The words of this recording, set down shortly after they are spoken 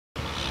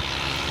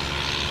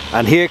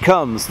And here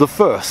comes the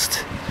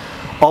first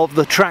of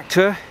the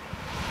tractor,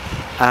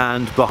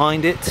 and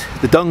behind it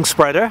the dung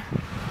spreader,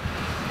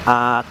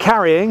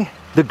 carrying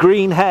the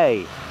green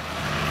hay,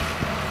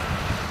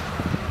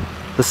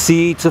 the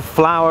seeds of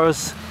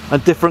flowers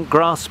and different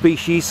grass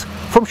species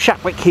from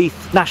Shapwick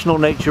Heath National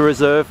Nature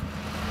Reserve,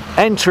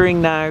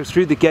 entering now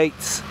through the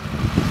gates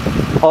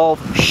of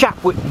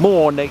Shapwick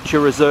Moor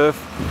Nature Reserve,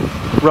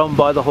 run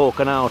by the Hawk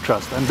and Owl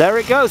Trust. And there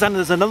it goes, and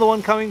there's another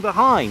one coming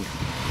behind.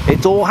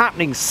 It's all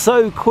happening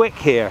so quick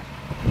here.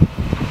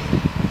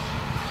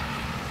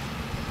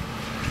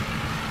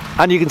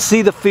 And you can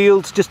see the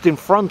fields just in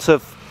front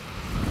of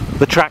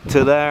the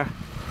tractor there.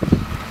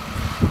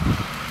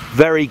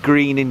 Very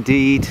green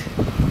indeed.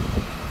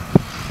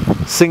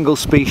 Single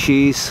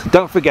species.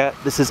 Don't forget,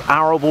 this is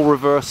arable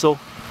reversal.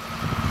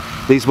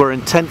 These were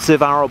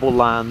intensive arable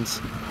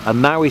lands,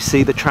 and now we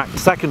see the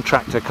second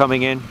tractor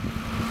coming in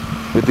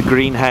with the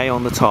green hay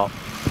on the top.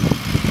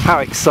 How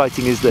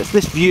exciting is this?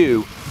 This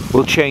view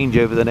will change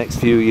over the next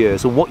few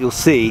years, and what you'll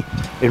see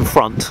in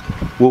front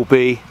will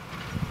be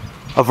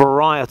a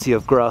variety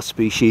of grass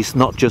species,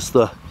 not just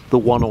the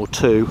one or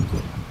two,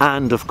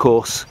 and of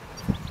course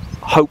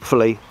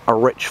hopefully a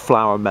rich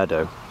flower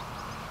meadow.